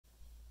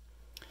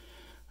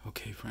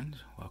Okay, friends,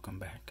 welcome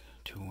back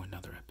to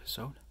another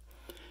episode.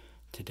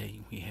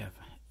 Today we have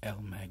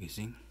ELLE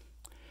magazine,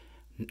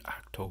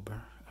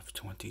 October of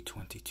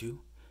 2022,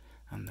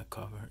 and the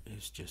cover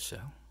is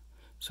Giselle.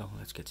 So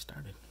let's get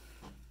started.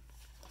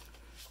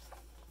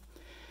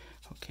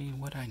 Okay,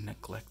 what I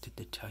neglected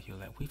to tell you,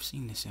 that we've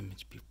seen this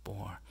image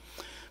before,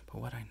 but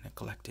what I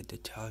neglected to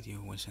tell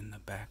you was in the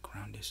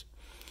background is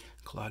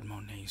Claude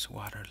Monet's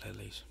Water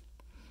Lilies,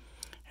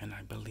 and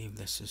I believe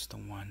this is the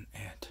one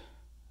at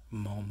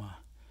MoMA.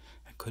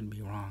 I could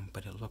be wrong,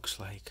 but it looks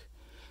like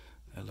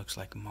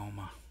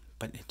MoMA,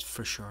 but it's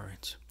for sure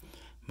it's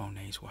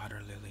Monet's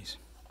Water Lilies.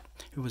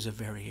 It was a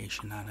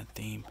variation on a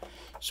theme,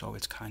 so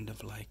it's kind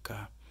of like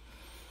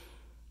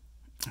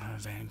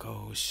Van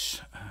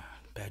Gogh's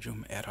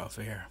bedroom at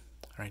Auvers,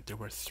 right? There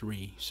were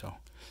three, so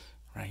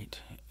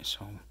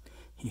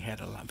he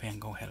had a lot. Van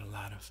Gogh had a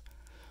lot of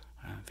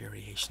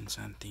variations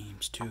on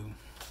themes too.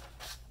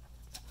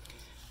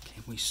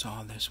 Okay, we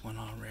saw this one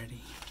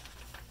already.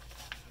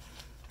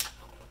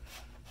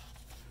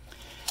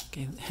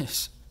 Okay,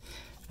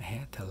 I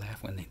had to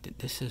laugh when they did.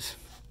 This is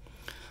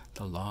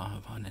the law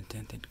of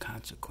unintended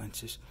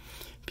consequences,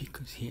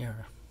 because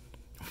here,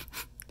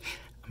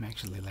 I'm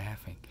actually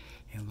laughing.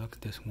 And look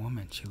at this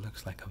woman. She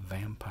looks like a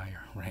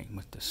vampire, right?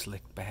 With the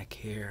slicked back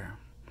hair,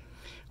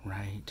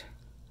 right?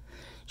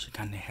 She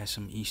kind of has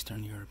some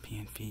Eastern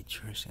European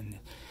features, and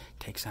it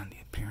takes on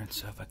the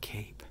appearance of a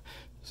cape.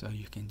 So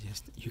you can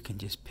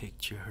just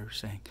picture her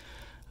saying,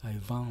 "I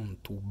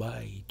want to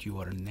bite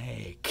your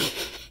neck."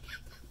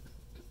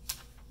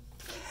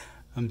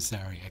 I'm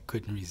sorry, I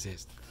couldn't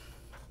resist.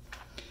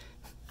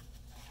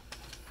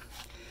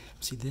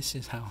 See, this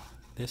is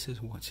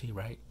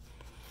right?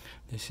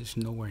 This is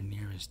nowhere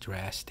near as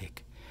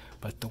drastic,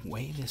 but the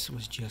way this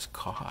was just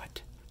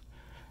caught,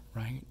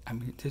 right? I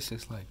mean, this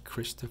is like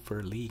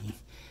Christopher Lee,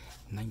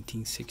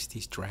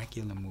 1960s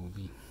Dracula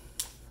movie.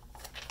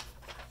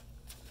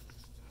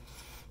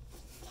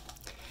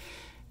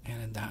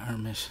 And the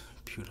arm is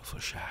beautiful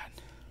shot.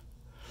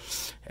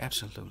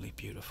 Absolutely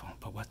beautiful.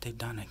 But what they've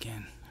done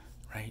again,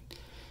 right?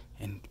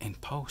 In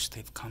post,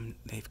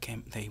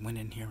 they went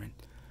in here and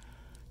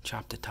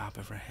chopped the top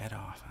of her head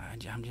off.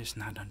 I'm just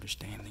not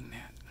understanding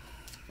that.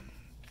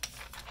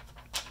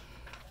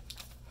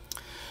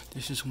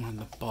 This is one of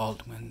the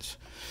Baldwins,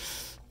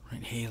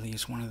 right? Haley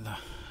is one of the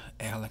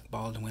Alec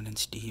Baldwin and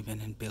Stephen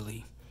and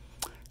Billy.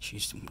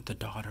 She's the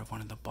daughter of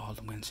one of the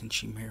Baldwins, and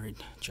she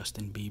married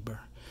Justin Bieber,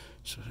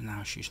 so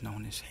now she's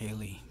known as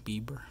Haley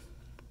Bieber.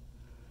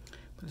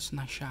 But it's a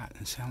nice shot.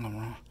 And Saint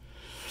Laurent,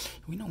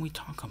 we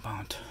talk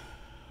about,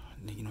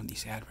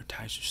 these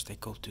advertisers, they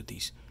go through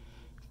these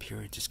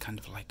periods. It's kind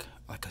of like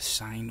a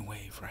sine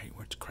wave, right,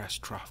 where it's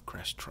crest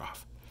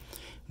trough.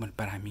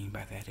 But I mean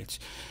by that, it's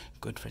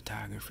good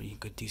photography,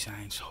 good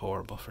designs,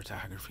 horrible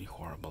photography,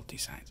 horrible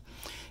designs.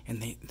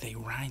 And they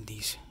ride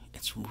these.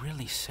 It's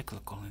really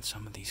cyclical in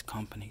some of these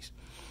companies.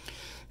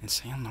 And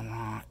Saint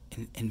Laurent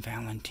and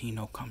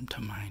Valentino come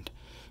to mind.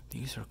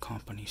 These are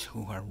companies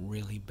who are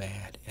really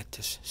bad at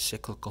this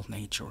cyclical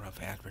nature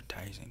of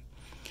advertising,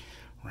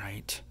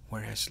 right?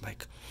 Whereas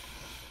like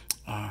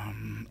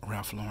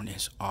Ralph Lauren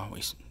is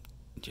always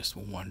just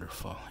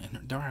wonderful,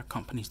 and there are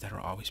companies that are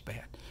always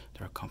bad.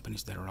 There are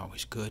companies that are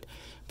always good,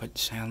 but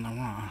Saint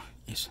Laurent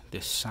is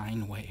this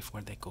sine wave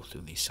where they go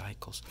through these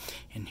cycles.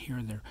 And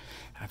here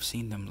I've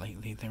seen them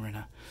lately. They're in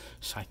a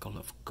cycle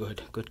of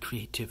good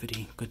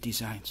creativity, good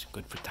designs,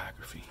 good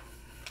photography.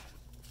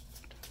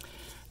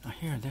 Now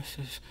here,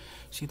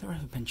 there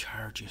have been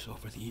charges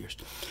over the years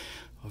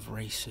of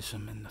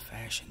racism in the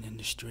fashion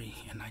industry,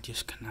 and I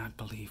just cannot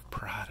believe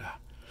Prada,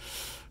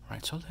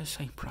 right? So let's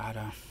say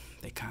Prada,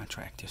 they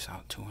contract this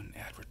out to an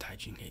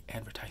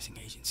advertising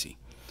agency,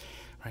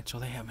 right? So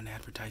they have an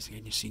advertising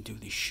agency do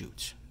these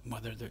shoots,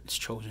 whether it's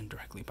chosen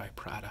directly by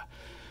Prada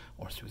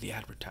or through the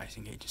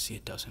advertising agency,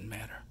 it doesn't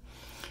matter.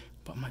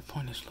 But my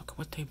point is, look at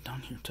what they've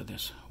done here to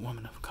this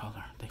woman of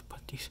color. They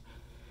put these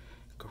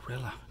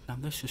gorilla. Now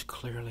this is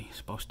clearly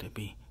supposed to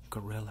be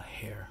gorilla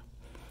hair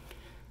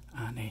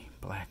on a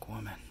black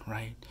woman,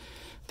 right?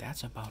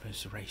 That's about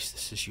as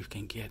racist as you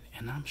can get.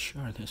 And I'm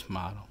sure this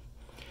model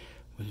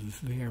was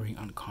very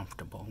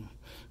uncomfortable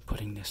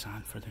putting this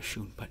on for the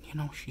shoot. But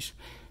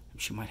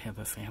she might have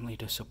a family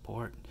to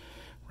support,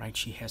 right?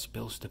 She has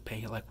bills to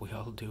pay like we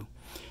all do.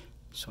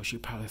 So she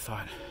probably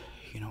thought,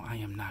 I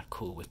am not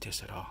cool with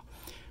this at all.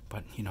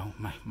 But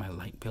my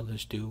light bill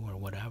is due or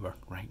whatever,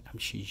 right?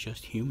 She's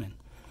just human.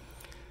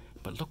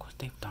 But look what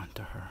they've done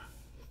to her.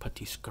 Put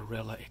these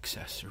gorilla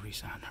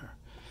accessories on her.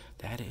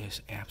 That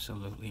is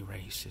absolutely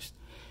racist.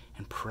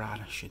 And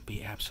Prada should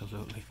be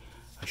absolutely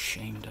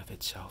ashamed of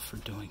itself for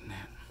doing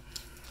that.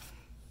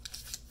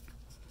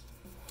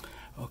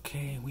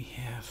 Okay, we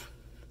have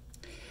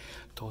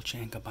Dolce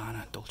 &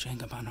 Gabbana. Dolce &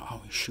 Gabbana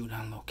always shoot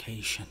on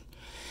location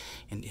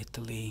in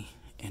Italy.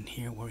 And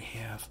here we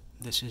have,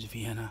 this is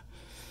Vienna.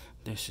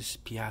 This is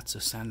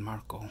Piazza San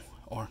Marco,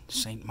 or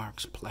St.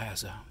 Mark's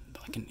Plaza,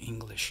 like an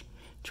English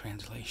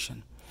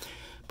translation.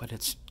 But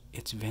it's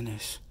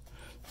Venice,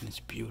 and it's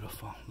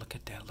beautiful. Look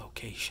at that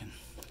location.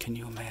 Can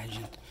you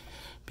imagine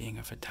being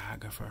a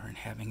photographer and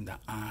having the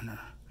honor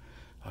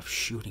of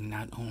shooting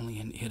not only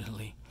in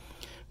Italy,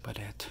 but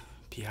at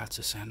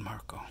Piazza San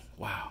Marco.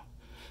 Wow,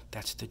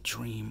 that's the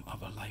dream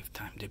of a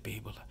lifetime, to be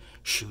able to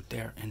shoot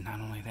there, and not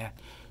only that,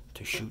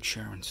 to shoot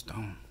Sharon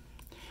Stone.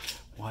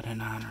 What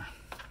an honor.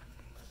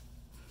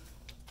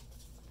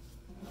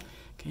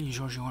 Okay,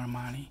 Giorgio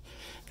Armani,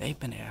 they've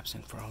been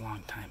absent for a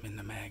long time in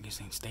the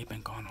magazines. They've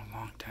been gone a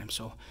long time,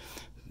 so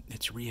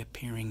it's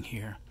reappearing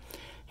here,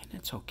 and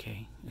it's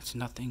okay. It's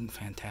nothing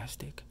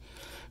fantastic,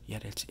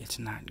 yet it's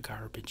not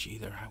garbage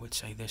either. I would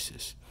say this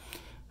is,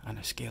 on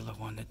a scale of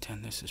 1 to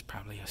 10, this is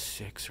probably a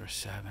 6 or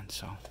 7,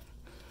 so,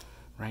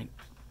 right?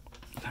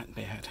 Not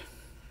bad.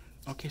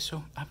 Okay,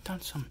 so I've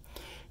done some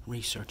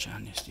research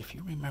on this. If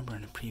you remember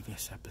in a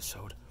previous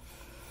episode,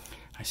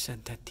 I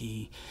said that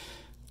they've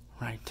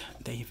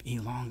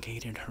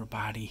elongated her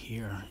body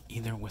here,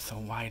 either with a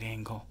wide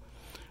angle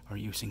or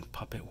using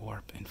puppet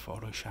warp in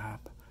Photoshop,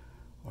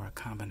 or a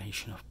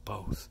combination of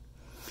both.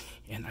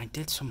 And I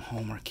did some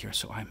homework here,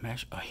 so I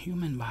measured a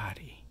human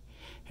body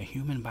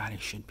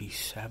should be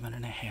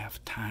 7.5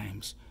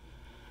 times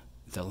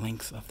the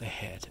length of the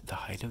head, the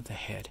height of the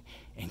head,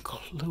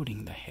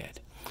 including the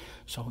head.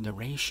 So the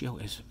ratio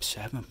is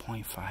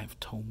 7.5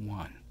 to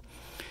 1,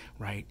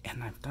 right?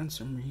 And I've done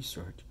some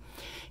research.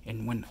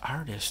 And when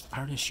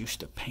artists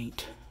used to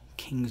paint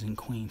kings and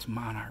queens,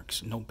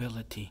 monarchs,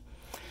 nobility,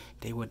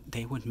 they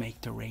would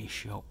make the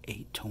ratio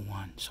 8 to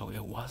 1. So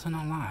it wasn't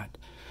a lot,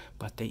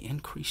 but they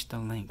increased the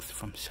length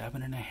from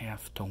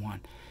 7.5 to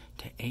 1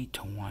 to 8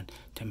 to 1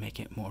 to make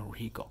it more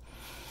regal.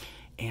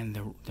 And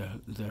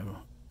the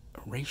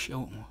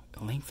ratio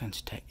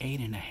lengthens to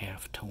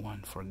 8.5 to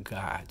 1 for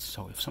gods.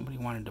 So if somebody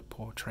wanted to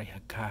portray a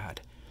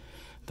god,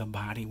 the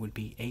body would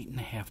be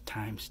 8.5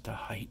 times the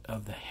height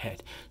of the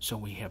head. So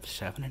we have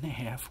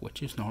 7.5,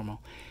 which is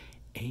normal,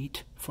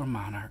 8 for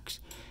monarchs,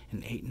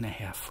 and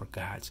 8.5 for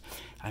gods.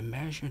 I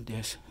measured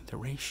this. The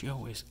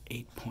ratio is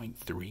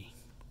 8.3.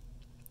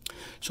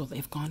 So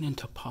they've gone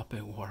into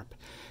puppet warp,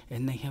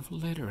 and they have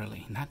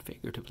literally, not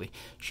figuratively,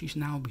 she's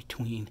now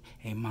between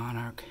a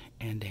monarch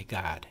and a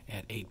god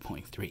at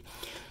 8.3.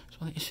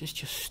 So this is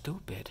just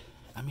stupid.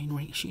 I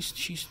mean,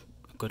 she's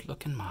a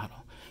good-looking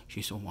model.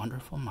 She's a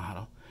wonderful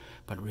model.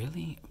 But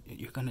really,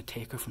 you're going to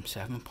take her from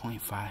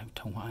 7.5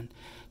 to 1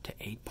 to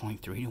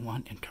 8.3 to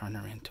 1 and turn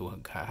her into a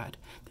god?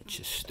 That's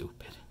just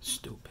stupid.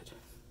 Stupid.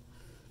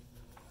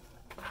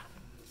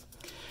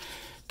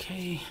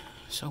 Okay,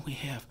 so we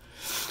have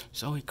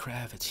Zoe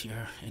Kravitz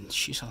here, and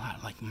she's a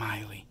lot like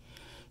Miley.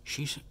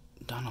 She's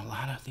done a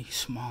lot of these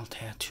small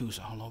tattoos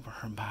all over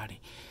her body,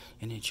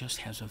 and it just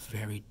has a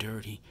very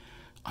dirty,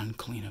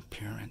 unclean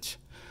appearance,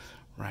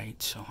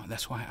 right? So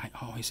that's why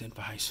I always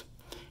advise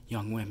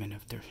young women,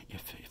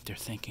 if they're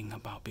thinking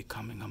about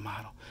becoming a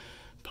model,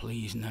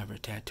 please never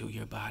tattoo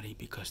your body,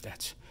 because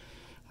that's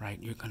right,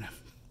 you're gonna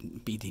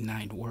be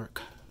denied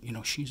work. You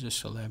know, she's a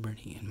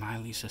celebrity and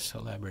Miley's a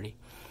celebrity,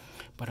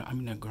 but I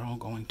mean, a girl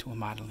going to a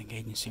modeling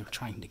agency or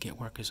trying to get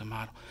work as a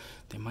model,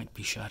 they might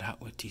be shut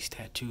out with these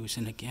tattoos.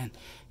 And again,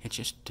 it's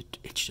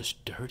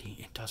just dirty.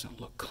 It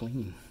doesn't look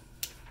clean.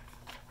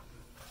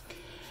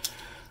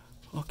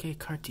 Okay,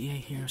 Cartier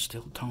here,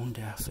 still tone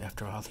deaf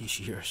after all these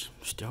years,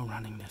 still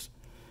running this.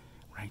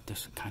 Right,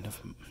 this kind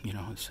of, you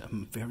know, it's a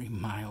very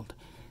mild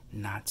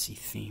Nazi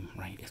theme,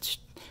 right?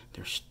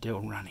 They're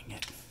still running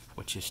it,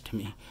 which is, to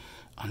me,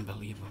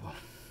 unbelievable.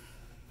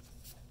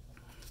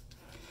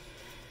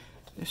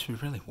 This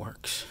really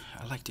works.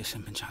 I like this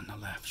image on the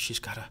left. She's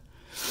got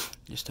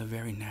just a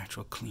very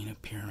natural, clean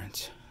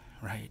appearance,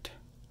 right?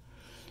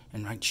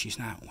 And right, she's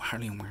not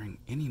hardly wearing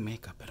any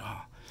makeup at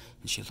all,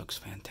 and she looks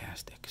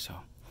fantastic. So,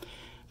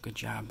 good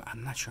job.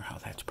 I'm not sure how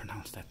that's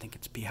pronounced. I think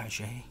it's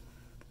Piaget.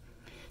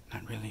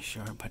 Not really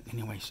sure, but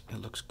anyways, it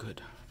looks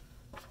good.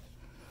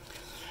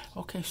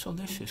 Okay, so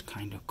this is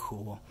kind of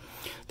cool.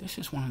 This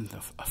is one of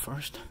the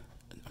first,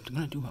 I'm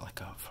going to do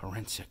like a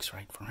forensics,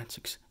 right?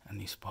 Forensics on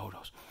these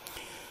photos.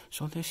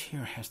 So this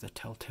here has the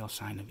telltale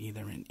sign of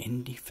either an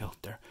indie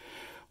filter,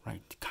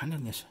 right? Kind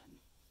of this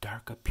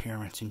dark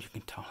appearance, and you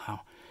can tell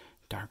how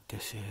dark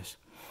this is.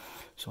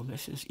 So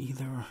this is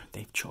either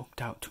they've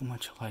choked out too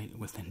much light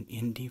with an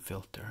indie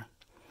filter,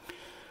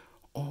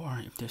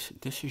 or if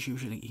this is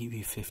usually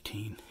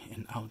EV15,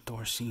 an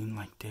outdoor scene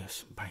like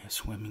this by a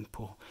swimming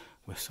pool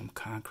with some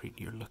concrete,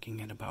 you're looking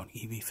at about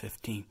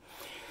EV15.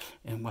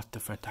 And what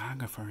the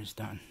photographer has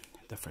done,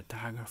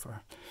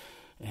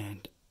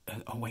 and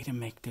a way to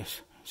make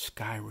this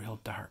sky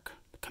real dark,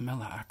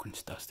 Camilla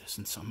Akrens does this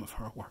in some of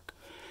her work.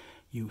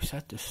 You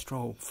set the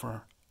strobe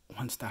for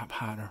one stop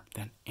hotter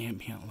than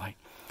ambient light.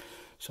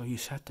 So you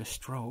set the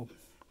strobe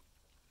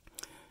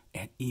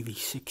at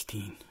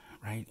EV16,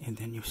 right? And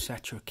then you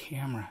set your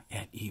camera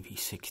at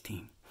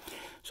EV16.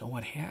 So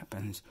what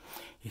happens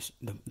is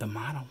the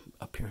model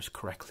appears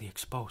correctly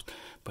exposed,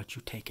 but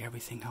you take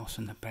everything else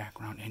in the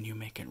background and you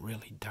make it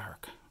really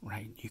dark,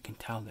 right? You can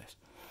tell this.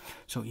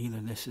 So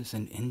either this is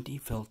an indie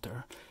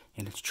filter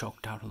and it's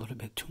choked out a little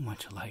bit too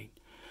much light,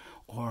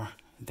 or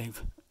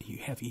you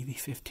have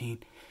EV15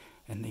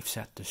 and they've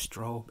set the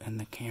strobe and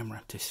the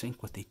camera to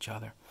sync with each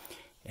other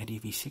at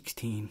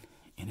EV16,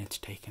 and it's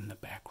taken the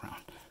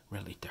background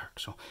really dark.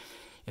 So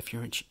if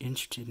you're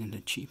interested in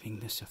achieving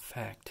this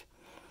effect,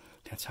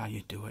 that's how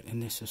you do it.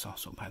 And this is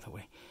also, by the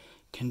way,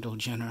 Kendall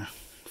Jenner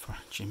for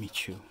Jimmy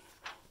Choo.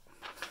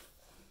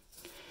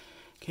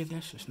 Okay,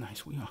 this is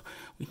nice.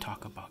 We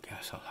talk about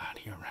gas a lot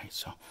here, right?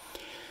 So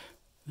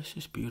this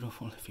is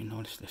beautiful. If you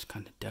notice this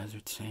kind of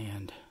desert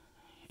sand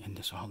and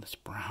all this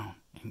brown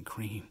and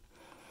green,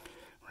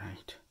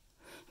 right?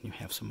 And you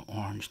have some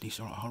orange. These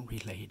are all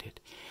related.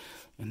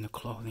 And the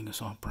clothing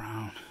is all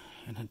brown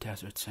and a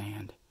desert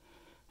sand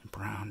and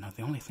brown. Now,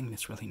 the only thing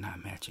that's really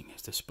not matching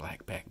is this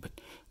black bag, but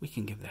we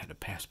can give that a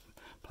pass.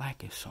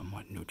 Black is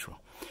somewhat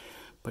neutral.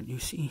 But you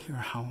see here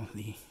how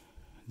the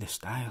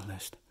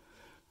stylist,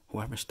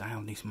 whoever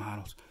styled these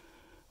models,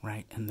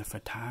 right, and the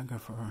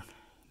photographer,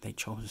 they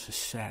chose a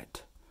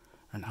set,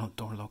 an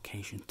outdoor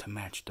location to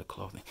match the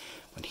clothing.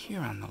 But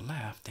here on the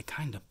left, they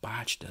kind of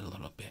botched it a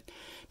little bit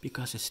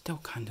because it's still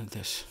kind of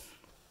this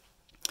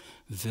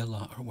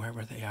villa or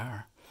wherever they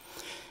are.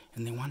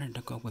 And they wanted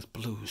to go with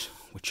blues,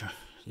 which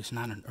is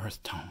not an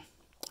earth tone,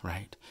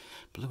 right?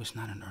 Blue is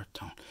not an earth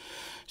tone.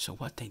 So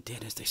what they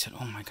did is they said,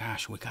 oh my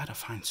gosh, we got to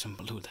find some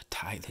blue to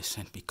tie this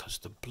in because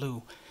the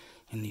blue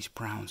in these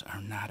browns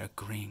are not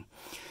agreeing.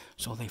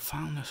 So they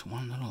found this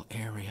one little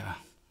area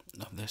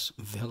of this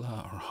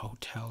villa or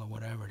hotel or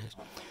whatever it is.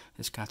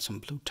 It's got some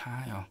blue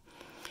tile.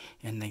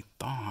 And they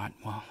thought,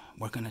 well,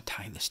 we're going to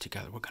tie this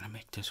together. We're going to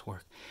make this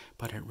work.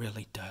 But it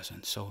really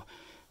doesn't. So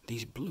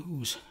these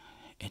blues,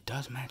 it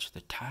does match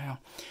the tile,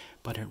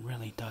 but it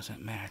really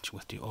doesn't match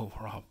with the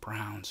overall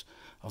browns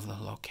of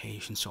the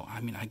location. So, I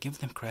mean, I give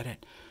them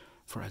credit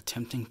for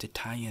attempting to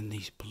tie in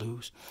these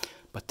blues,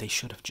 but they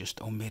should have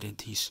just omitted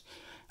these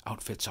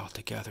outfits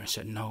altogether and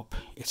said, nope,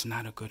 it's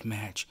not a good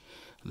match.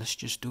 Let's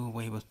just do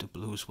away with the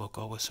blues. We'll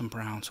go with some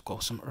browns, go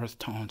with some earth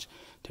tones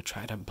to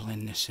try to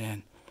blend this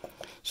in.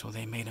 So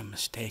they made a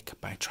mistake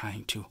by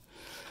trying to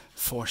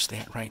force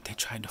that, right? They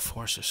tried to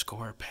force a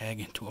square peg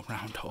into a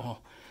round hole,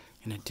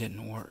 and it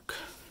didn't work.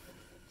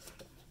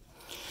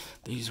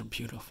 These are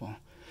beautiful,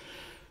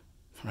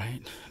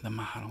 right? The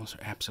models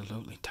are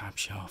absolutely top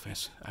shelf,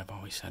 as I've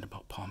always said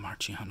about Paul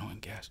Marciano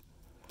and Guess.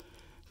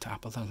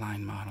 Top of the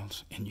line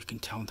models, and you can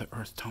tell the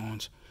earth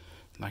tones,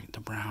 like the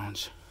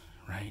browns,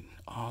 right?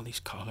 All these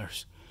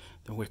colors,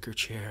 the wicker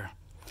chair,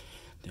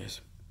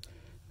 there's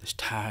this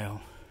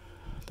tile,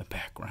 the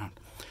background.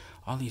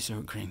 All these are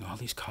agreeing. All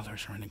these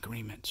colors are in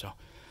agreement. So,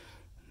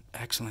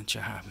 excellent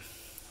job.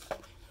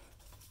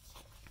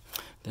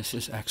 This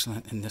is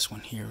excellent, and this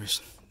one here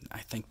is, I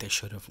think they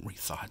should have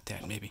rethought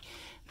that, maybe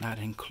not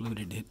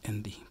included it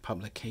in the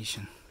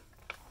publication.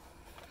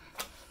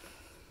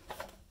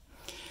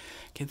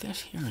 Okay,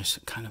 this here is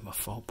kind of a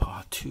faux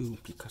pas too,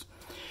 because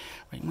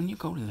right when you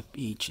go to the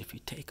beach, if you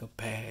take a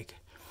bag,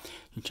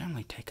 you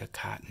generally take a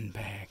cotton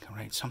bag,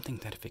 right? Something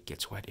that if it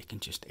gets wet, it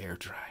can just air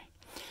dry.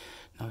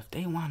 Now, if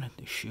they wanted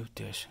to shoot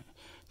this,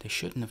 they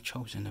shouldn't have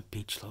chosen a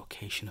beach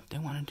location. If they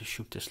wanted to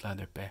shoot this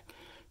leather bag,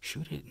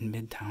 shoot it in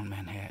Midtown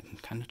Manhattan.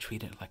 Kind of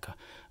treat it like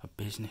a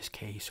business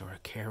case or a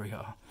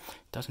carry-all.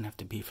 It doesn't have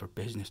to be for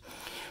business.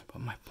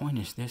 But my point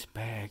is, this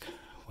bag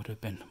would have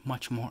been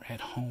much more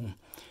at home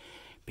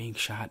being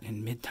shot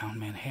in Midtown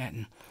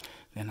Manhattan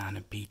than on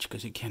a beach.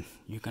 Because again,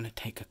 you're going to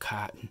take a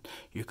cotton.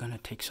 You're going to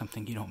take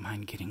something you don't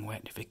mind getting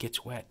wet. If it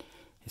gets wet,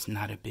 it's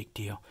not a big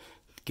deal.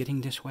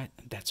 Getting this wet,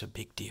 that's a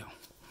big deal.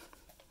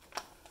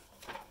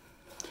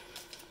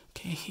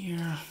 Okay,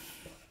 here,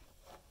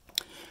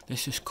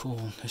 this is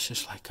cool. This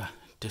is like a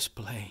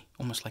display,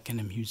 almost like in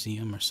a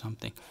museum or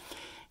something.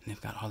 And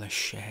they've got all this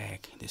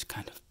shag, this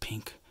kind of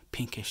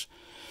pinkish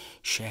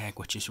shag,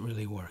 which is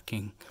really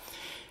working.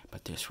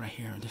 But this right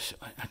here, this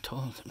I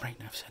told, right,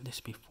 I've said this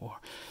before.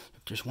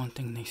 If there's one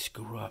thing they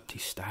screw up,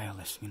 these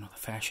stylists, you know, the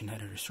fashion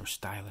editors or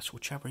stylists,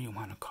 whichever you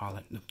want to call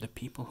it, the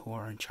people who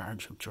are in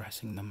charge of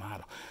dressing the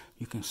model,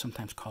 you can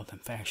sometimes call them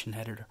fashion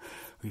editor,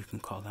 or you can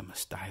call them a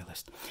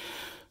stylist.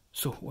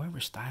 So whoever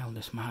styled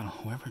this model,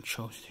 whoever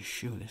chose this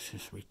shoe, this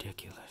is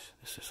ridiculous.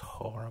 This is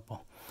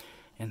horrible.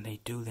 And they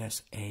do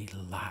this a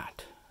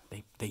lot.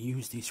 They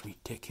use these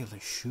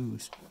ridiculous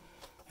shoes,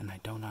 and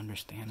I don't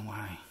understand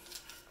why.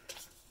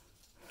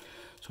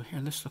 So here,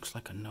 this looks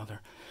like another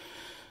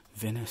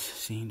Venice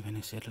scene,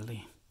 Venice,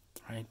 Italy,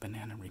 right?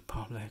 Banana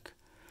Republic.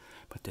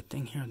 But the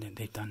thing here, that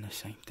they've done the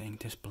same thing.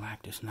 This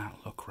black does not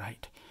look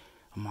right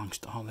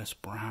amongst all this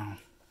brown.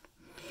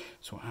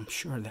 So I'm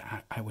sure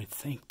that I would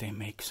think they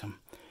make some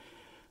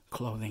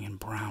clothing in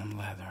brown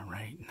leather,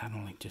 right? Not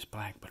only just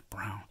black, but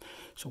brown.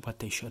 So what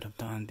they should have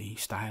done, the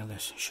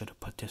stylist should have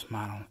put this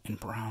model in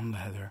brown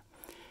leather,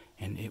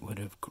 and it would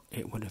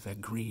have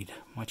agreed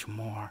much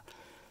more,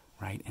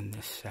 right, in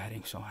this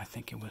setting. So I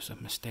think it was a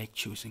mistake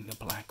choosing the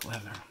black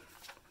leather.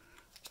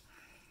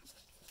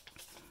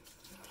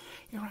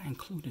 Here I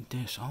included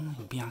this, only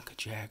Bianca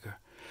Jagger,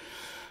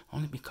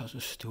 only because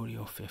of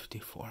Studio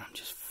 54. I'm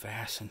just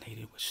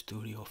fascinated with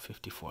Studio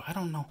 54. I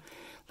don't know,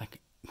 like,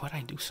 what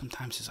I do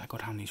sometimes is I go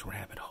down these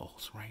rabbit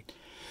holes, right?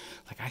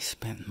 Like I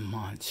spent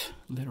months,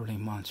 literally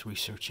months,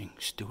 researching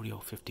Studio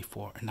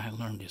 54, and I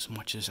learned as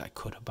much as I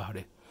could about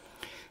it.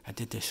 I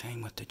did the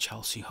same with the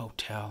Chelsea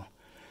Hotel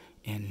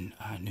in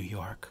New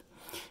York.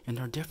 And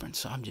there are different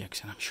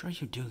subjects, and I'm sure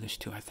you do this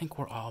too. I think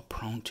we're all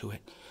prone to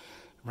it,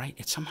 right?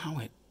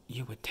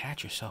 You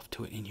attach yourself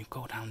to it, and you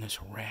go down this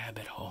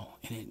rabbit hole,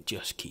 and it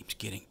just keeps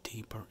getting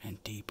deeper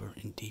and deeper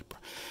and deeper.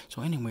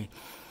 So anyway,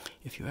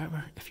 if you're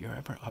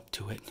ever up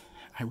to it,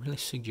 I really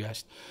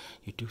suggest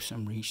you do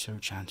some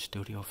research on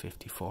Studio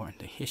 54 and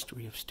the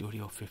history of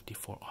Studio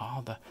 54,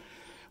 all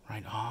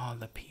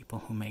the people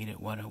who made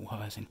it what it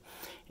was, and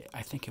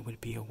I think it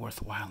would be a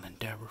worthwhile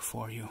endeavor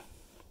for you.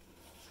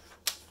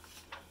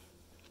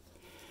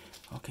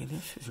 Okay,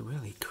 this is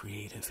really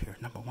creative here.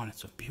 Number one,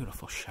 it's a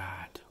beautiful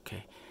shot,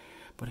 okay?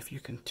 But if you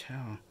can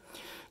tell,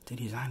 the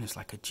design is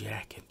like a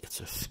jacket.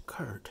 It's a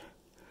skirt.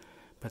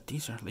 But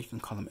these are, you can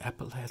call them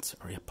epaulettes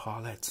or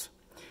epaulettes.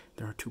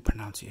 There are two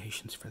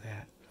pronunciations for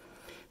that.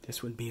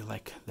 This would be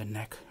like the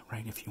neck,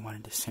 right? If you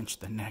wanted to cinch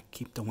the neck,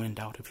 keep the wind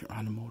out if you're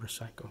on a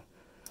motorcycle.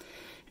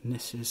 And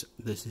this is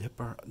the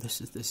zipper. This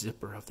is the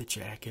zipper of the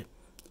jacket.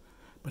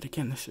 But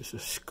again, this is a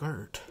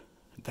skirt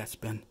that's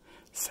been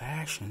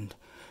fashioned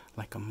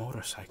like a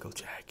motorcycle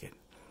jacket.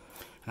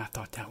 And I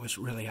thought that was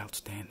really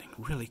outstanding,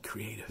 really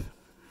creative.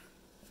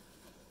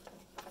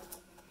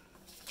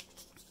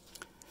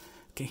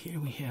 Okay, here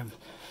we have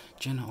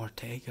Jenna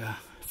Ortega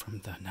from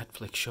the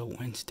Netflix show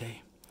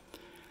Wednesday.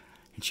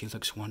 And she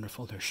looks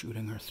wonderful. They're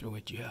shooting her through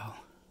a gel.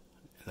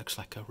 It looks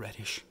like a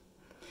reddish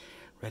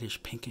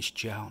pinkish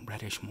gel,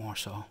 reddish more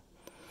so.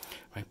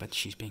 Right, but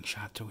she's being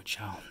shot through a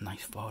gel.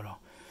 Nice photo.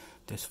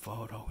 This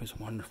photo is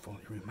wonderful.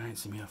 It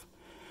reminds me of,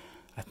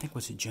 I think,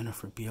 was it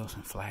Jennifer Beals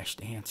in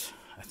Flashdance?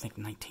 I think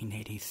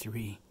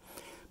 1983.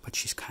 But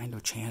she's kind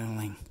of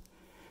channeling,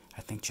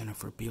 I think,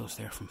 Jennifer Beals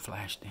there from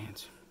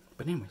Flashdance.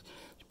 But anyways,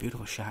 it's a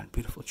beautiful shot,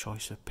 beautiful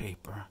choice of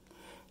paper.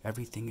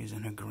 Everything is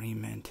in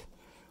agreement.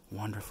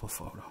 Wonderful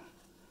photo.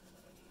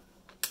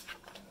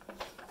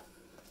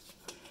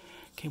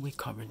 Okay, we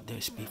covered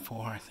this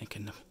before, I think,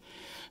 in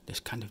this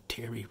kind of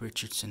Terry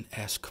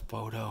Richardson-esque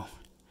photo.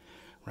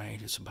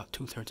 Right, it's about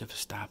 2/3 of a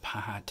stop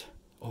hot,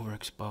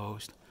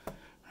 overexposed.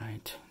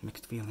 Right,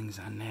 mixed feelings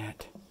on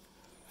that.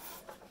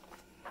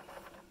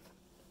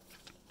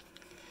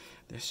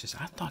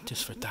 I thought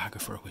this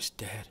photographer was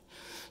dead.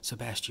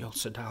 Sebastião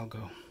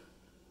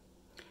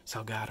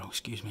Salgado,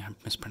 excuse me, I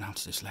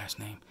mispronounced his last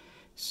name.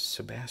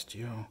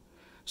 Sebastião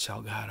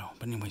Salgado.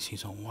 But anyways,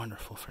 he's a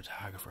wonderful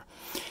photographer.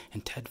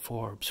 And Ted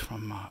Forbes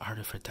from Art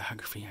of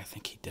Photography, I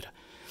think he did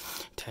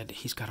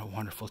he's got a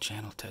wonderful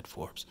channel, Ted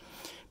Forbes.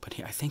 But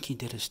I think he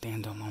did a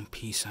standalone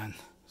piece on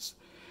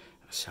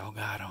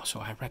Salgado. So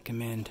I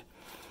recommend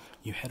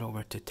you head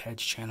over to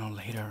Ted's channel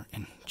later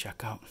and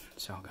check out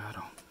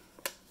Salgado.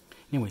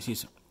 Anyways,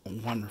 he's a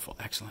wonderful,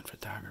 excellent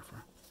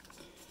photographer.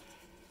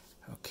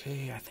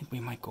 Okay, I think we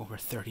might go over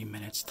 30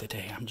 minutes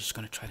today. I'm just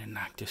going to try to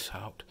knock this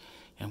out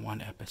in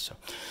one episode.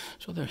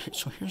 So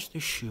here's the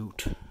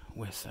shoot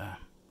with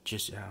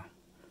Giselle.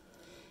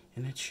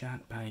 And it's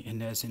shot by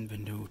Inez and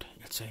Vinoodh.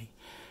 It's a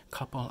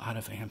couple out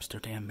of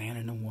Amsterdam, man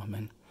and a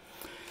woman.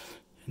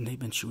 And they've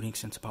been shooting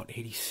since about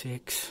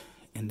 86.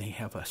 And they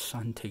have a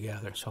son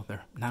together. So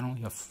they're not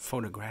only a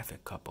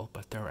photographic couple,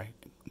 but they're a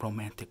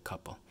romantic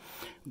couple.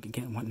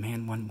 Again, one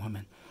man, one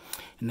woman.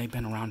 And they've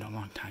been around a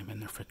long time,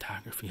 and their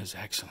photography is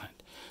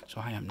excellent. So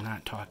I am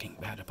not talking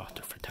bad about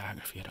their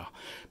photography at all.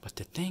 But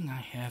the thing I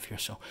have here,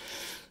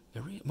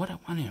 what I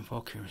want to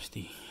invoke here is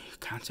the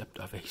concept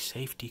of a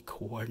safety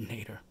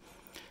coordinator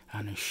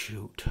on a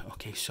shoot.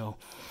 Okay, so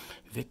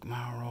Vic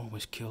Morrow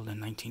was killed in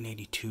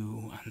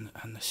 1982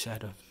 on the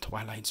set of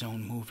Twilight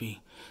Zone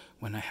movie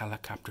when a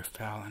helicopter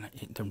fell, and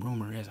the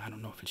rumor is, I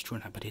don't know if it's true or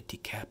not, but it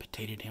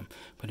decapitated him,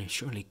 but it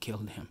surely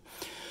killed him.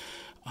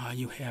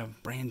 You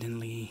have Brandon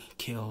Lee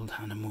killed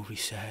on a movie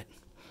set,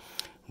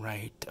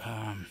 right?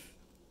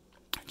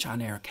 John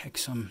Eric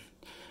Hexum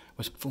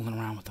was fooling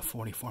around with a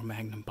 .44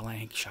 Magnum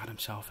blank, shot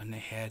himself in the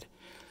head,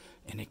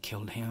 and it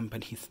killed him.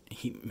 But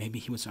maybe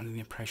he was under the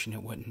impression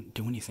it wouldn't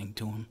do anything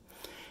to him.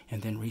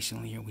 And then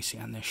recently, here we see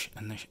on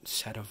the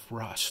set of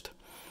Rust,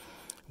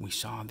 we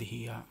saw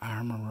the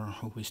armorer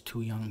who was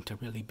too young to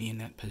really be in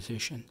that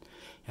position,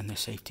 and the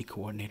safety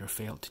coordinator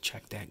failed to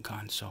check that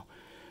gun. So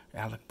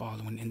Alec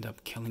Baldwin ended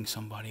up killing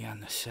somebody on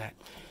the set.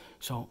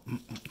 So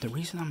the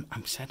reason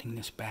I'm setting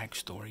this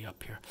backstory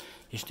up here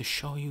is to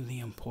show you the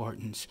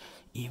importance,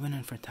 even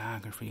in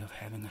photography, of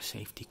having a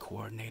safety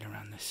coordinator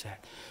on the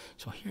set.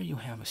 So here you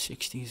have a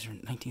 60s or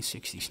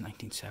 1960s,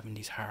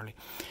 1970s Harley,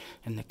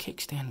 and the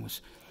kickstand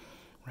was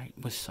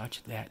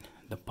such that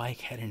the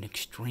bike had an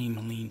extreme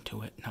lean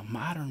to it. Now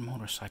modern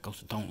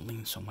motorcycles don't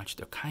lean so much.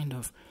 They're kind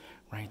of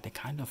right. They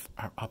kind of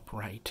are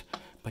upright,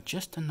 but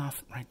just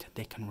enough, right, that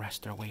they can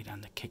rest their weight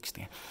on the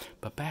kickstand.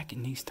 But back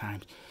in these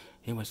times,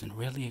 it was in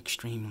really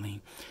extreme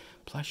lean.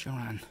 Plus, you're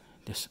on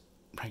this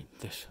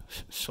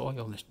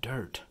soil, this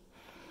dirt,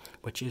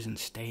 which isn't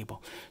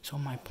stable. So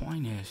my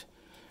point is,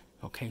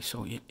 Okay,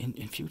 so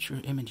in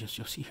future images,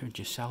 you'll see here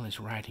Giselle is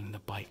riding the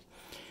bike.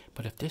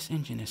 But if this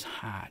engine is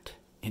hot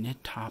and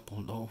it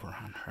toppled over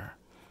on her,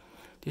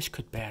 this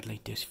could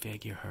badly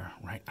disfigure her,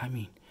 right? I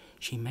mean,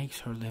 she makes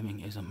her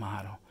living as a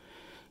model.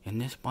 And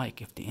this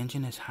bike, if the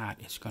engine is hot,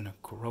 it's going to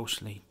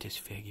grossly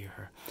disfigure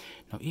her.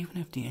 Now, even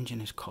if the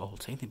engine is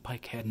cold, say the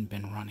bike hadn't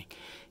been running,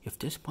 if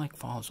this bike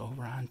falls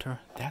over onto her,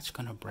 that's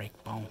going to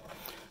break bone.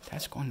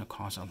 That's going to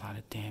cause a lot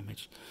of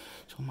damage.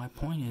 So my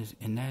point is,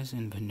 Inez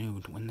and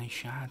Vinoodh, when they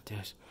shot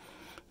this,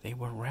 they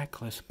were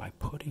reckless by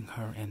putting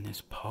her in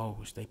this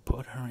pose. They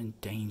put her in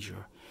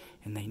danger,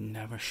 and they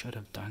never should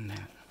have done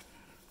that.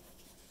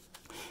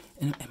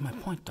 And my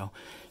point, though,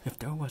 if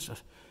there was a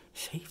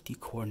safety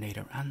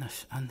coordinator on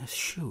this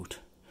shoot,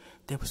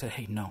 they would say,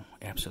 hey, no,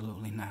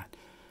 absolutely not.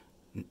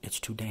 It's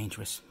too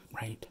dangerous,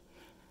 right?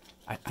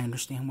 I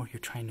understand where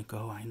you're trying to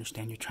go. I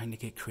understand you're trying to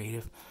get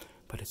creative,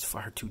 but it's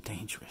far too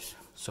dangerous.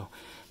 So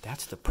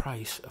that's the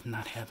price of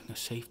not having a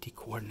safety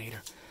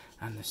coordinator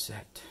on the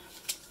set.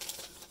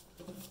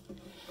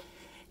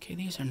 Okay,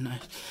 these are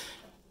nice.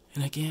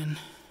 And again,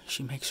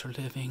 she makes her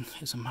living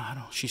as a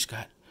model. She's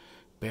got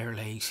bare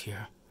legs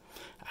here.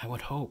 I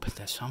would hope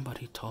that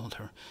somebody told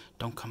her,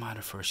 don't come out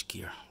of first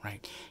gear,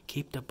 right?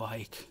 Keep the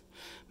bike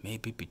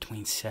maybe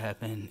between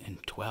 7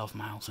 and 12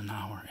 miles an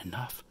hour.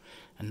 Enough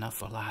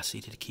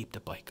velocity to keep the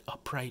bike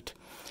upright,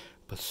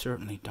 but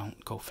certainly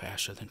don't go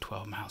faster than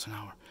 12 miles an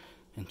hour.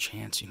 And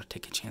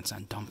take a chance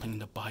on dumping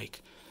the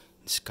bike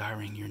and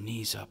scarring your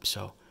knees up.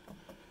 So,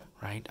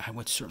 right, I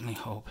would certainly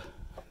hope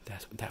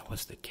that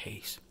was the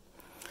case.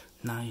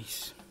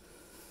 Nice.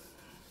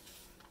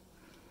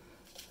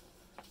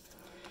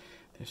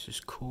 This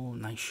is cool,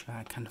 nice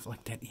shot, kind of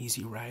like that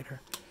Easy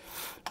Rider,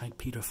 like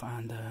Peter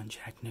Fonda and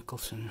Jack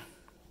Nicholson.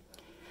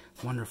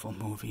 Wonderful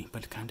movie,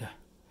 but it kind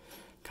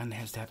of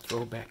has that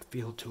throwback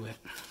feel to it.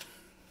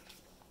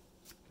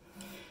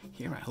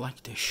 Here, I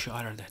like this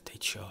shutter that they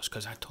chose,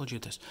 because I told you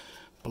this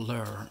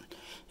blur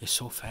is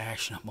so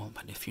fashionable,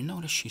 but if you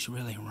notice, she's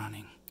really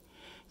running.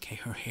 Okay,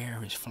 her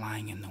hair is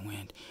flying in the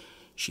wind.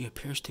 She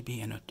appears to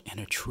be in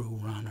a true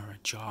run or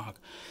a jog.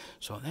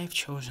 So they've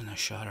chosen a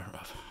shutter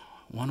of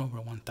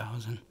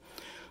 1/1000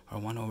 or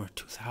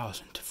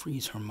 1/2000 to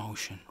freeze her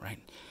motion, right?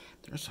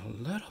 There's a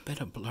little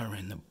bit of blur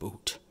in the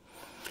boot.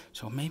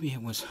 So maybe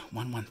it was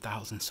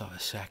 1/1000th of a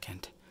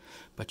second,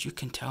 but you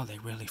can tell they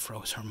really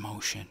froze her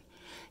motion.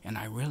 And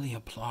I really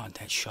applaud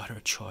that shutter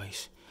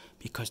choice,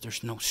 because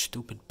there's no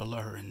stupid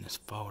blur in this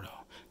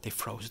photo. They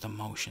froze the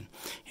motion.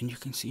 And you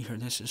can see here,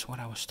 this is what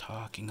I was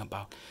talking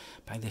about,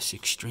 by this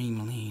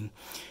extreme lean.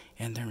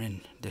 And they're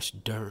in this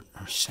dirt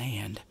or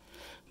sand,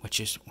 which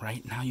is,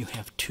 right now you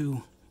have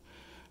two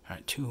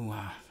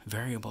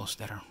variables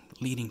that are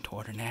leading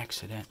toward an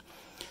accident.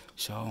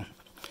 So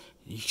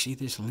you see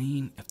this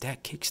lean, if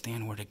that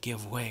kickstand were to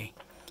give way,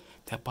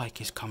 that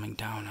bike is coming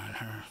down on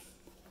her.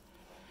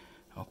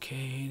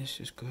 Okay, this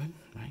is good,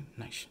 right?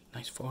 Nice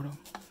photo.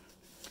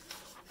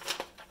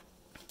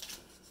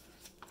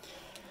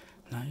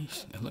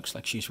 Nice. It looks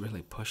like she's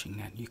really pushing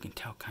that. You can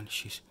tell kind of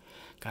she's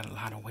got a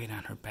lot of weight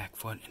on her back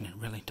foot, and it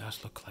really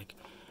does look like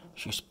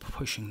she's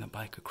pushing the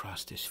bike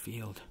across this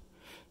field.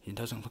 It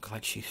doesn't look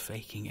like she's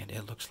faking it.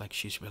 It looks like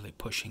she's really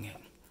pushing it.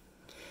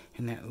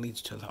 And that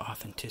leads to the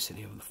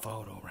authenticity of the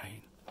photo,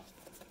 right?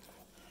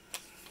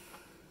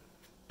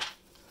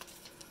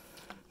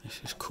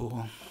 This is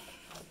cool.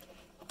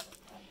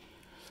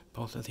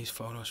 Both of these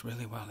photos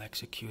really well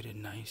executed,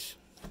 nice.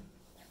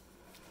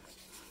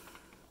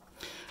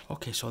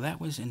 Okay, so that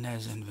was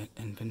Inez and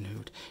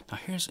Vinoodh. Now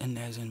here's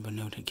Inez and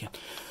Vinoodh again.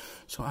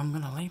 So I'm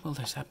going to label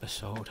this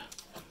episode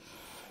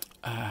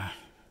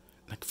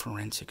like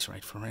forensics,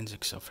 right?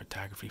 Forensics of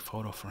photography,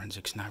 photo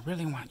forensics. And I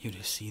really want you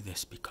to see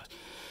this, because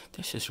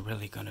this is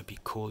really going to be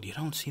cool. You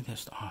don't see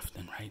this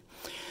often, right?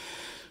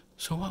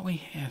 So what we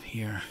have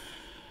here,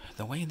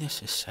 the way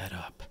this is set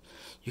up,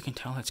 you can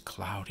tell it's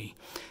cloudy.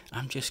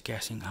 I'm just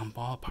guessing. I'm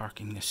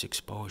ballparking this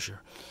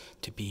exposure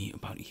to be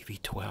about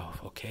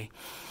EV12, okay?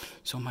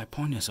 So my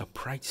point is, a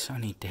bright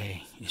sunny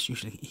day is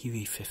usually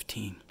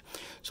EV15.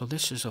 So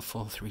this is a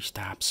full 3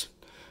 stops,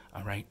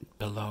 all right,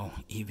 below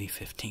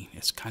EV15.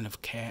 It's kind of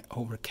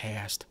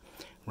overcast,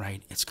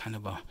 right? It's kind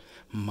of a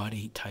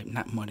muddy type,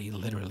 not muddy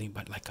literally,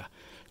 but like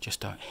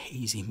just a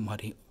hazy,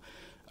 muddy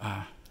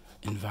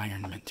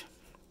environment.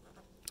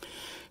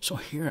 So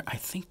here, I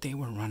think they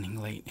were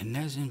running late.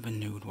 Inez and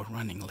Vinoodh were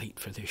running late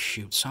for this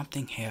shoot.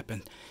 Something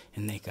happened,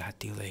 and they got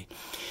delayed.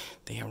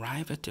 They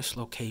arrive at this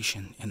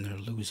location, and they're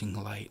losing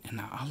light. And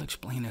I'll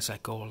explain as I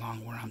go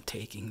along where I'm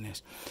taking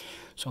this.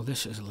 So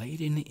this is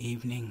late in the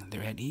evening.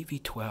 They're at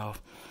EV12.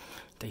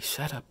 They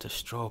set up the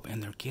strobe,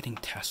 and they're getting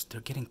test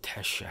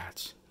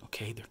shots.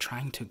 Okay, they're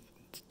trying to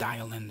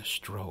dial in the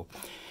strobe.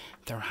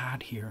 They're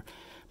hot here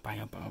by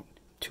about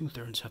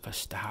 2/3 of a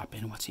stop.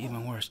 And what's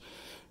even worse,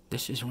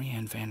 this is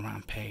Rianne Van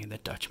Rompaey, the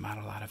Dutch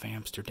model out of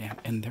Amsterdam,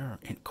 and they're,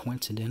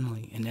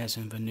 coincidentally, Inez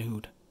and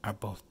Vinoodh are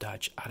both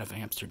Dutch out of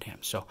Amsterdam.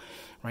 So,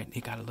 right,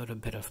 they got a little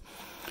bit of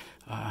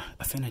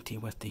affinity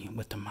with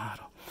the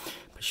model.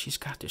 But she's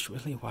got this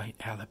really white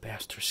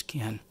alabaster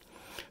skin,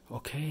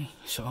 Okay,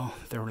 so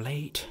they're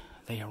late.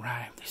 They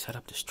arrive. They set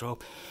up the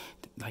strobe.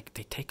 Like,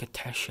 they take a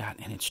test shot,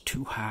 and it's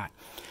too hot.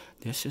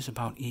 This is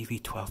about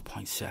EV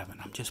 12.7.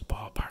 I'm just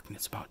ballparking.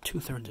 It's about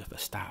 2/3 of a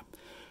stop.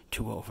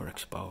 Too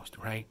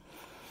overexposed, right?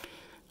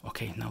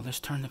 Okay, now let's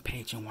turn the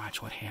page and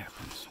watch what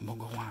happens. We'll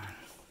go on.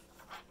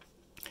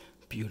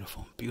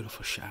 Beautiful,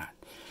 beautiful shot.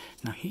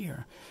 Now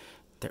here,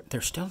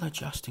 they're still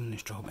adjusting the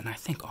strobe, and I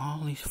think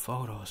all these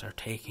photos are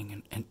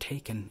taken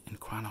in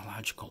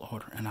chronological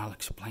order, and I'll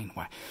explain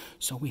why.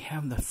 So we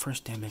have the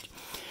first image.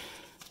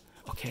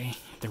 Okay,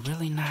 they're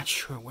really not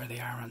sure where they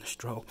are on the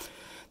strobe.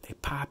 They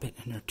pop it,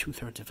 and they're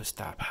 2/3 of a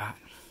stop hot.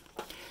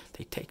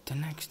 They take the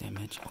next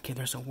image. Okay,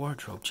 there's a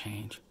wardrobe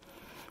change,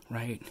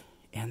 right?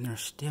 And they're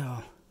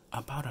still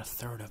about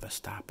 1/3 of a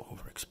stop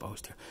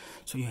overexposed here.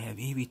 So you have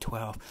EV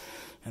 12,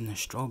 and the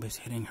strobe is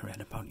hitting her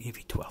at about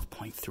EV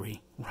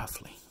 12.3,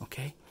 roughly.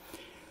 Okay,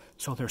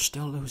 so they're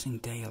still losing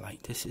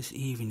daylight. This is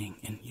evening,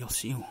 and you'll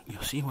see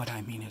what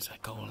I mean as I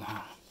go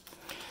along.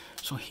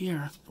 So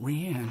here,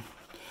 Rianne,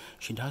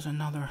 she does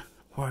another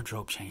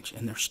wardrobe change,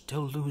 and they're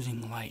still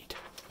losing light.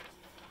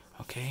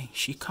 Okay,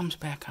 she comes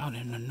back out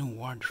in a new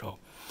wardrobe.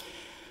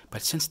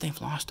 But since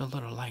they've lost a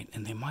little light,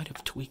 and they might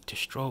have tweaked the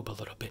strobe a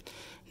little bit,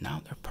 now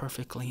they're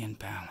perfectly in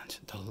balance.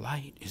 The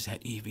light is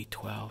at EV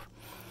 12,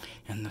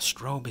 and the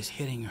strobe is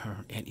hitting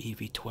her at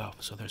EV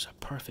 12. So there's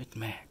a perfect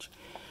match,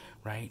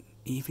 right?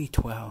 EV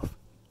 12,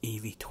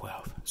 EV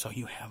 12. So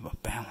you have a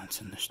balance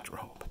in the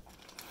strobe.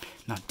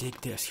 Now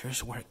dig this.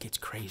 Here's where it gets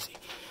crazy.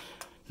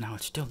 Now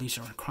it's still, these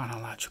are in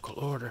chronological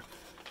order.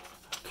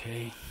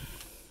 Okay.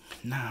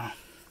 Now,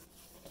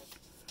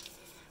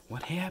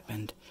 what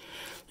happened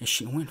is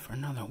she went for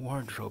another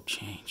wardrobe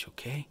change,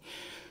 okay?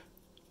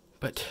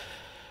 But,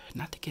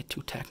 not to get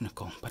too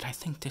technical, but I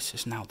think this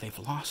is now, they've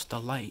lost the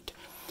light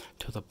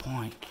to the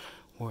point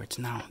where it's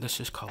now,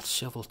 this is called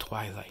civil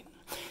twilight.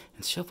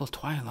 And civil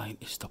twilight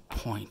is the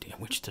point at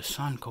which the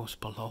sun goes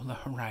below the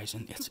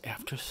horizon. It's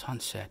after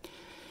sunset,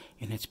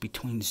 and it's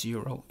between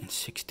 0 and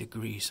 6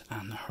 degrees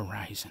on the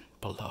horizon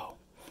below.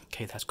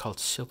 Okay, that's called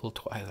civil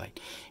twilight.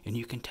 And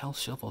you can tell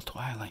civil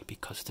twilight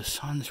because the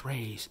sun's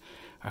rays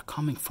are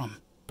coming from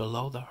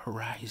below the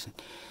horizon,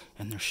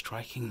 and they're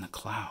striking the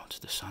clouds,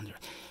 the sun,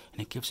 and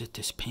it gives it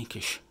this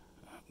pinkish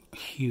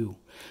hue.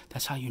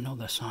 That's how you know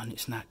the sun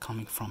is not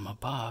coming from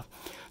above.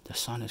 The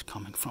sun is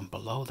coming from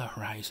below the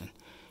horizon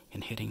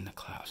and hitting the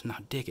clouds. Now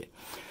dig it.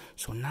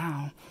 So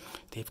now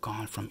they've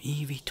gone from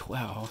EV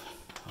 12,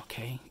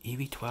 okay,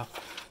 EV 12,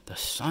 the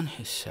sun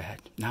has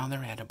set. Now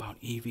they're at about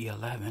EV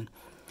 11,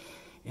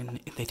 and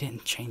they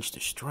didn't change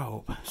the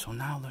strobe. So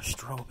now the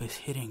strobe is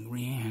hitting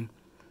Rianne,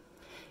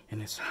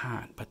 and it's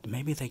hot, but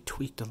maybe they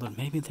tweaked a little.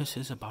 Maybe this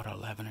is about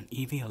 11, and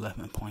EV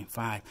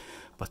 11.5,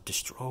 but the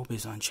strobe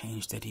is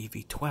unchanged at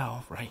EV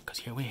 12, right? Because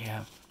here we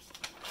have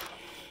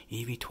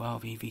EV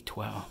 12, EV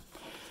 12.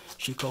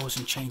 She goes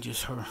and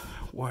changes her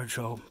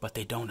wardrobe, but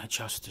they don't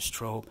adjust the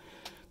strobe.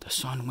 The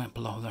sun went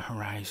below the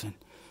horizon.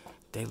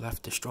 They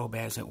left the strobe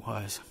as it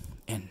was,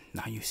 and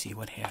now you see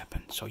what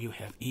happened. So you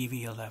have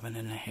EV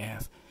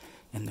 11.5,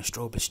 and the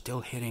strobe is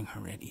still hitting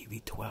her at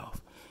EV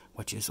 12.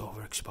 Which is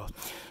overexposed.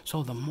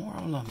 So the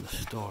moral of the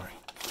story,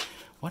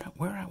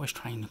 where I was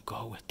trying to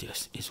go with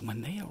this is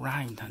when they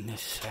arrived on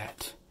this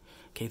set,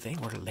 okay, they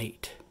were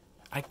late.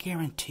 I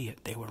guarantee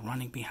it. They were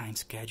running behind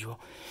schedule.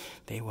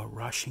 They were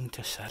rushing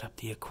to set up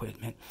the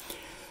equipment.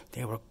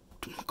 They were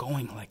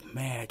going like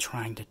mad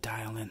trying to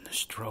dial in the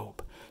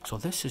strobe. So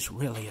this is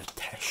really a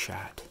test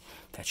shot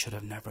that should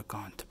have never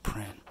gone to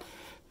print.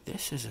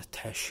 This is a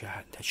test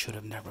shot that should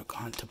have never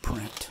gone to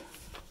print.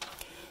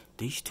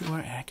 These two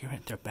are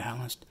accurate. They're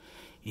balanced.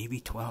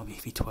 EV 12,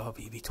 EV 12,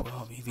 EV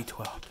 12, EV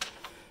 12.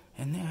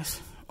 And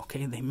this,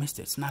 okay, they missed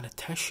it. It's not a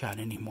test shot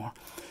anymore,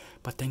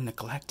 but they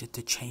neglected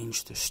to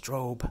change the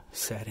strobe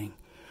setting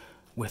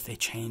with a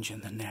change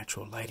in the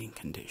natural lighting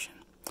condition.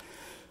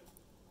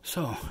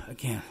 So,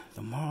 again,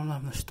 the moral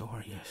of the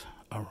story is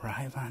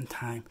arrive on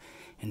time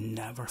and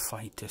never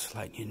fight this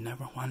light. You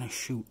never want to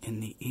shoot in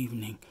the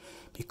evening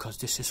because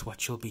this is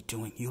what you'll be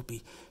doing. You'll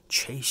be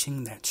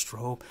chasing that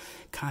strobe,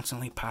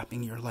 constantly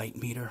popping your light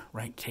meter,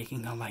 right?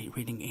 Taking a light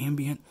reading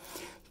ambient,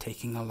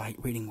 taking a light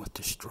reading with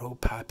the strobe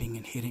popping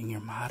and hitting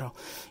your model,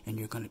 and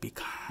you're going to be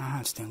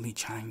constantly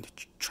trying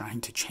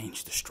to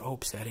change the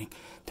strobe setting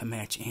to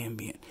match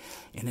ambient.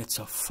 And it's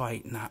a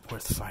fight not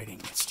worth fighting.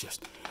 It's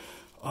just,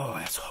 oh,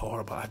 that's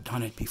horrible. I've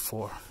done it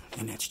before,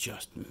 and it's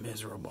just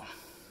miserable.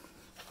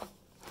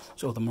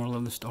 So the moral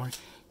of the story,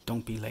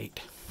 don't be late.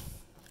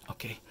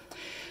 Okay,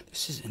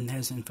 this is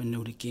Inez and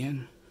Vinoodh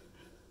again.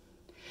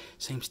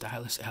 Same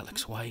stylist,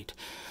 Alex White.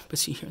 But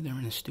see, here they're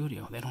in a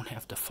studio. They don't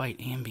have to fight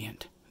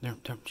ambient. They're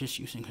just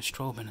using a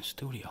strobe in a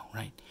studio,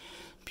 right?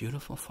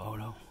 Beautiful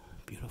photo,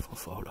 beautiful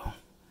photo.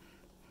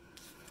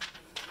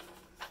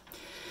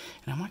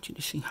 And I want you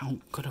to see how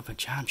good of a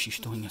job she's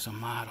doing as a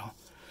model,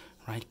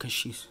 right? Because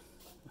she's,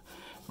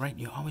 right,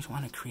 you always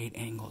want to create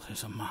angles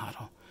as a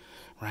model,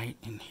 right?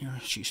 And here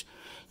she's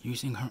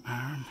using her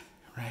arm,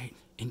 right?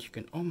 And you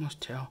can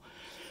almost tell,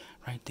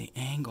 right, the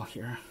angle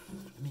here.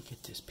 Let me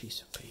get this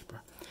piece of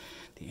paper.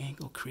 the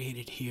angle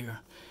created here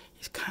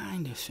is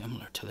kind of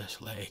similar to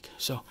this leg.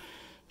 So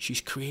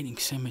she's creating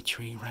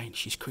symmetry, right?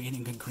 She's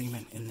creating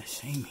agreement in the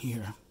same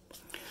here.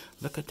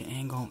 Look at the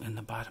angle in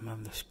the bottom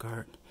of the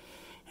skirt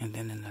and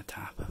then in the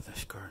top of the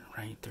skirt,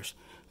 right? There's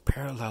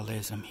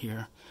parallelism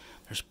here.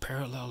 There's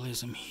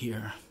parallelism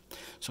here.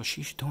 So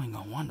she's doing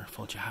a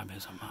wonderful job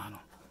as a model.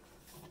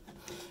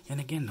 And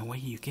again, the way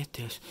you get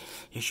this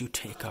is you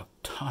take a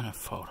ton of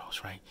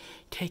photos, right?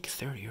 Take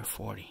 30 or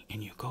 40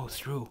 and you go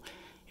through,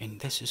 and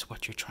this is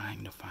what you're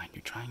trying to find.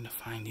 You're trying to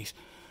find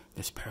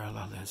this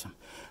parallelism.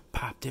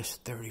 Pop this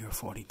 30 or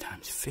 40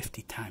 times,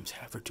 50 times,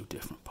 have her do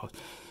different poses.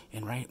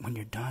 And right when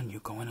you're done, you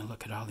go in and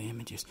look at all the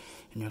images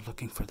and you're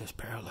looking for this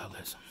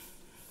parallelism.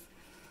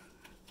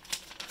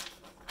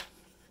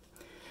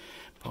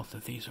 Both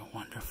of these are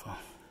wonderful.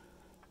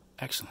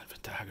 Excellent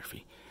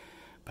photography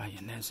by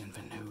Inez and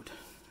Vinoodh.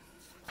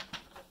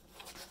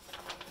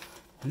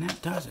 And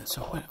that does it.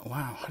 So,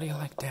 wow, how do you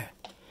like that?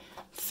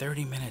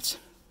 30 minutes.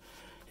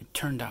 It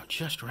turned out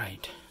just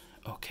right.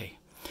 Okay.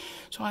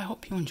 So I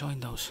hope you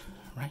enjoyed those,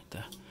 right?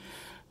 The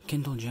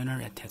Kendall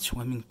Jenner at that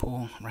swimming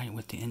pool, right,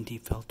 with the ND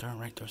filter,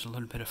 right? There's a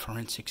little bit of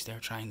forensics there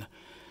trying to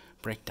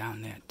break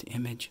down that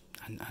image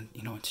on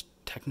you know, its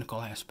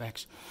technical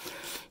aspects.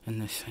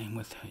 And the same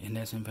with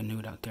Inez and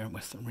Vinoodh out there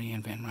with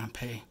Rianne Van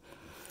Rompaey.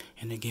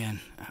 And again,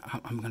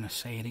 I'm going to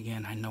say it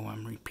again. I know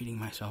I'm repeating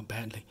myself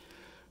badly,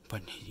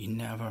 but you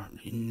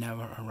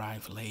never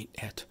arrive late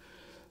at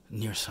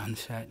near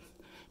sunset,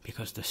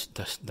 because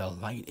the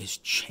light is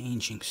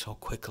changing so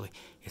quickly.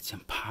 It's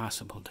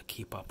impossible to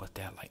keep up with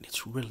that light.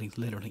 It's really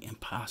literally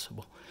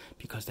impossible,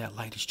 because that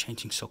light is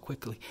changing so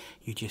quickly.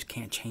 You just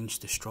can't change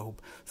the strobe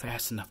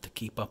fast enough to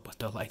keep up with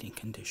the lighting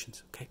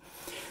conditions, okay?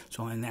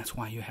 So, and that's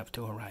why you have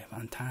to arrive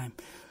on time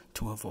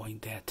to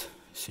avoid that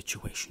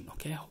situation,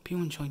 okay? I hope you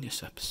enjoyed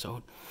this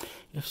episode.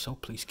 If so,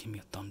 please give me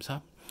a thumbs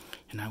up,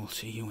 and I will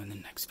see you in the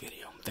next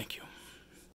video. Thank you.